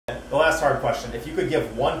The last hard question. If you could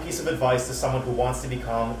give one piece of advice to someone who wants to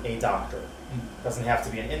become a doctor, doesn't have to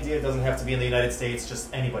be in India, doesn't have to be in the United States,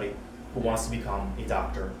 just anybody who wants to become a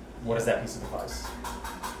doctor, what is that piece of advice?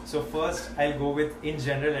 So first, I'll go with in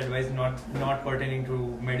general advice, not pertaining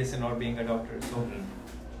to medicine or being a doctor. So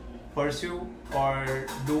pursue or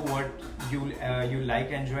do what you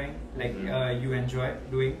like enjoying, you enjoy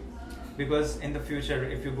doing, because in the future,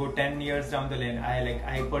 if you go 10 years down the lane,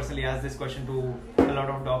 I personally ask this question to a lot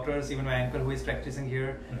of doctors, even my uncle who is practicing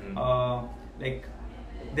here.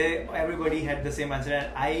 Everybody had the same answer, and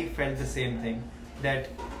I felt the same thing, that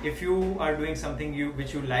if you are doing something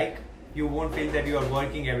which you like, you won't feel that you are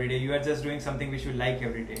working every day. You are just doing something which you like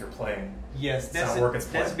every day. You're playing. Yes, that's not work, it's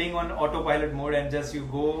play. That's being on autopilot mode, and just you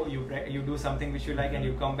go, you do something which you like, and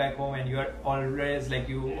you come back home, and you are always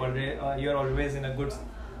you're always in a good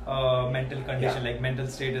mental condition, like mental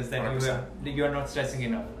status, that 100%. You are not stressing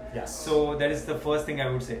enough. Yes. So that is the first thing I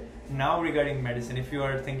would say. Now regarding medicine, if you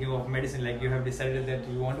are thinking of medicine, like you have decided that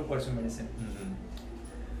you want to pursue medicine,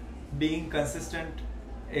 being consistent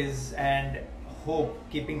is, and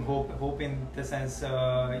keeping hope in the sense,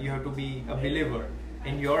 you have to be a believer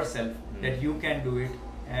in yourself that you can do it,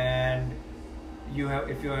 and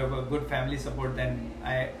if you have a good family support, then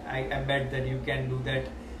I bet that you can do that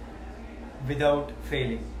without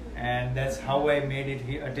failing. And that's how I made it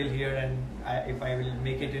till here, and if I will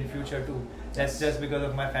make it in future too, that's just because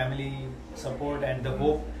of my family support and the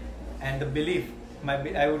hope and the belief.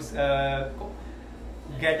 I would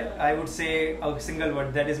say a single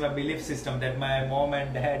word, that is my belief system, that my mom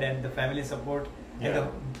and dad and the family support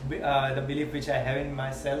and the belief which I have in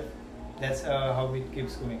myself, that's how it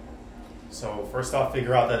keeps going. So first off,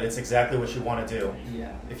 figure out that it's exactly what you want to do.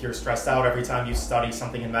 Yeah. If you're stressed out every time you study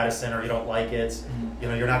something in medicine, or you don't like it,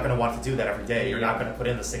 you're not going to want to do that every day. You're not going to put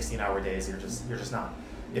in the 16-hour days. You're just not.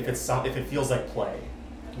 If it feels like play.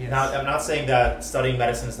 Yes. Now, I'm not saying that studying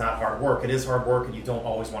medicine is not hard work. It is hard work, and you don't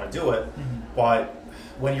always want to do it. But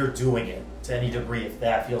when you're doing it to any degree, if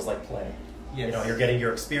that feels like play, you're getting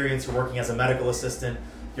your experience. You're working as a medical assistant.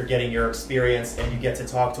 You're getting your experience, and you get to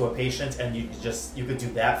talk to a patient, and you could do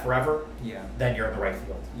that forever. Yeah. Then you're in the right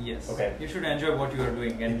field. Yes. Okay. You should enjoy what you are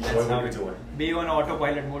doing, and enjoy that's what how you're doing. Be on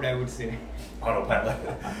autopilot mode, I would say. Autopilot.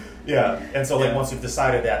 Yeah. And so, once you've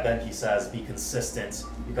decided that, then he says, be consistent.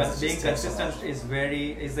 Because being consistent is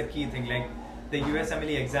the key thing. Like the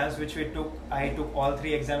USMLE exams which we took, I took all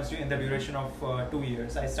 3 exams in the duration of 2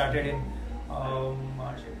 years. I started in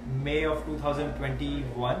May of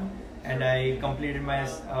 2021, and I completed my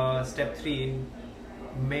step 3 in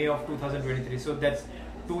May of 2023. So that's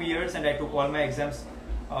 2 years, and I took all my exams.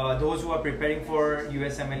 Those who are preparing for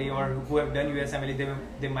USMLE or who have done USMLE,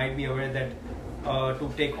 they might be aware that to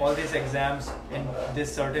take all these exams in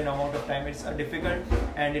this certain amount of time, it's difficult,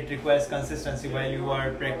 and it requires consistency while you are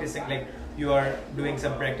practicing, like you are doing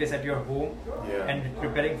some practice at your home and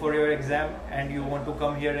preparing for your exam, and you want to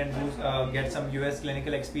come here and get some US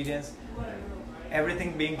clinical experience.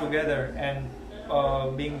 Everything being together and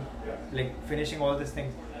finishing all these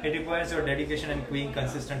things, it requires your dedication and being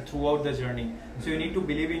consistent throughout the journey. So you need to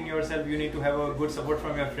believe in yourself. You need to have a good support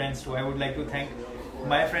from your friends too. I would like to thank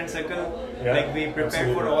my friend circle. We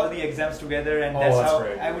prepared for all the exams together, and that's how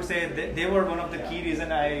great. I would say they were one of the key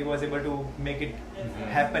reason I was able to make it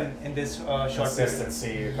happen in this short period.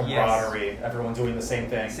 Consistency, camaraderie, everyone doing the same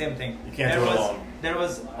thing. Same thing. You can't do it alone. There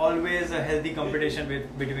was always a healthy competition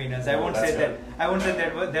between us. I won't say that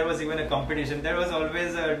there was even a competition. There was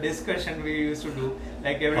always a discussion we used to do.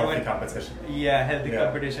 Like everyone. Healthy competition. Yeah, healthy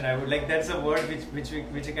competition. I would like, that's a word which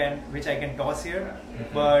I can toss here.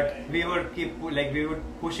 But we would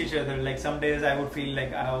push each other. Like some days I would feel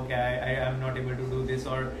like I am not able to do this,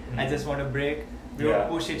 or I just want a break. We would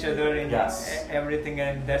push each other in everything,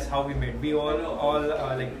 and that's how we met. We all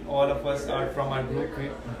of us are from our group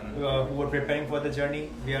who were preparing for the journey.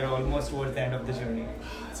 We are almost towards the end of the journey.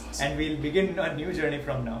 That's awesome. And we'll begin a new journey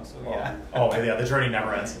from now. So the journey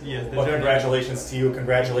never ends. Yes, congratulations to you.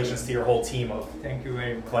 Congratulations to your whole team of thank you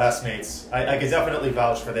very much. Classmates. I could definitely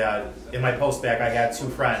vouch for that. In my post-bac, I had 2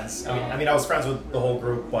 friends. I mean, I was friends with the whole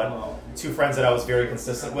group, but 2 friends that I was very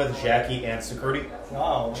consistent with, Jackie and Sukurti.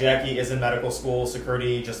 Wow. Jackie is in medical school.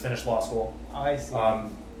 Sukurti just finished law school. I see.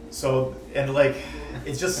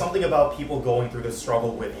 It's just something about people going through the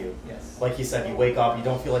struggle with you. Yes. Like he said, you wake up, you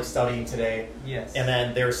don't feel like studying today. Yes. And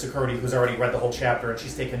then there's Sukurti, who's already read the whole chapter, and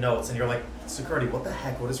she's taking notes, and you're like, Sukurti, what the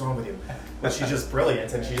heck? What is wrong with you? But she's just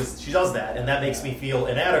brilliant, and she does that, and that makes me feel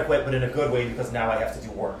inadequate, but in a good way, because now I have to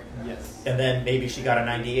do work. Yes. And then maybe she got a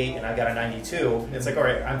 98 and I got a 92. It's like, all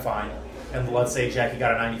right, I'm fine. And let's say Jackie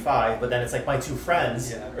got a 95, but then it's like my 2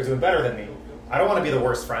 friends are doing better than me. I don't want to be the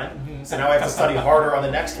worst friend, so now I have to study harder on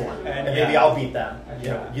the next one, and maybe I'll beat them. You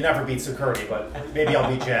know, you never beat Sukurti, but maybe I'll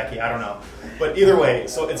beat Jackie. I don't know. But either way,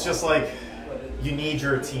 so it's just like you need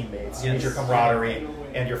your teammates, you need your camaraderie,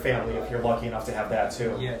 and your family if you're lucky enough to have that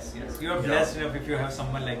too. Yes, you are blessed enough if you have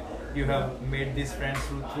someone like you have made these friends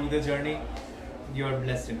through the journey. You are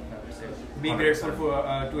blessed enough, I would say. Be 100%. Grateful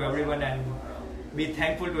to everyone and be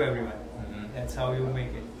thankful to everyone. That's how you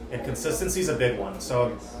make it. And consistency is a big one.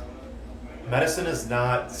 So medicine is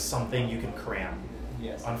not something you can cram.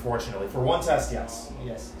 Yes. Unfortunately, for one test, yes.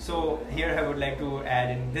 Yes. So here I would like to add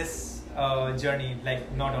in this journey,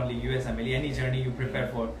 like not only USMLE, any journey you prepare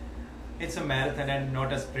for, it's a marathon and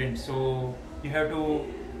not a sprint. So you have to,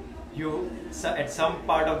 at some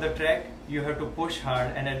part of the track you have to push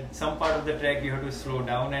hard, and at some part of the track you have to slow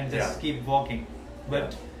down and just keep walking.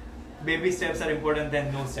 But baby steps are important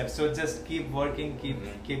than no steps. So just keep working,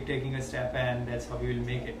 keep taking a step, and that's how you will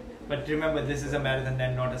make it. But remember, this is a marathon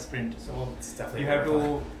and not a sprint. So you have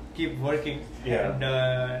to keep working and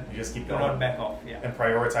you just keep going. Do not back off. And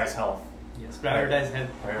prioritize health. Yes, prioritize health.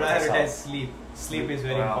 Prioritize sleep. Sleep is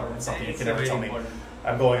very important. That's something you can never tell me.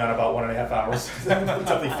 I'm going on about 1.5 hours. I'm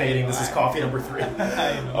definitely fading. This is coffee number 3.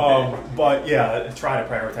 But yeah, try to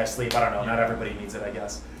prioritize sleep. I don't know. Not everybody needs it, I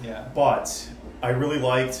guess. Yeah. But I really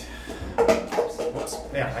liked. Whoops.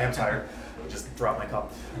 Yeah, I am tired. Just dropped my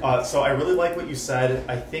cup. So I really like what you said.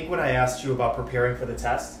 I think when I asked you about preparing for the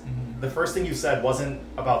test, the first thing you said wasn't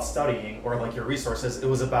about studying or like your resources. It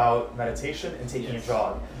was about meditation and taking a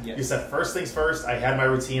jog. You said first things first. I had my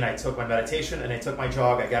routine. I took my meditation and I took my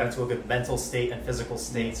jog. I got into a good mental state and physical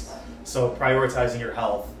state. So prioritizing your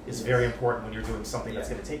health is very important when you're doing something that's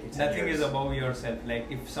going to take you 10 Nothing years. is above yourself. Like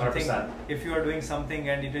if something, 100%. if you are doing something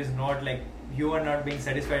and it is not like you are not being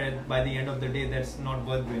satisfied by the end of the day, that's not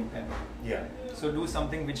worth doing that. Yeah. So do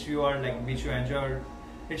something which you are like, which you enjoy.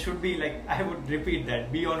 It should be like, I would repeat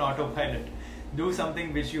that, be on autopilot. Do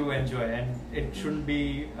something which you enjoy, and it shouldn't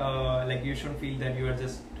be like you shouldn't feel that you are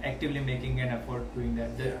just actively making an effort doing that.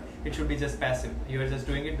 It should be just passive. You are just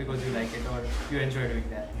doing it because you like it or you enjoy doing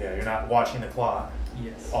that. Yeah, you're not watching the clock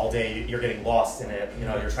all day. You're getting lost in it. You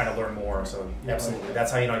know, you're trying to learn more. So absolutely,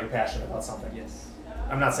 that's how you know you're passionate about something. Yes.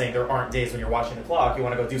 I'm not saying there aren't days when you're watching the clock. You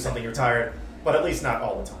want to go do something. You're tired, but at least not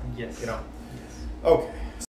all the time. Yes. You know. Yes. Okay.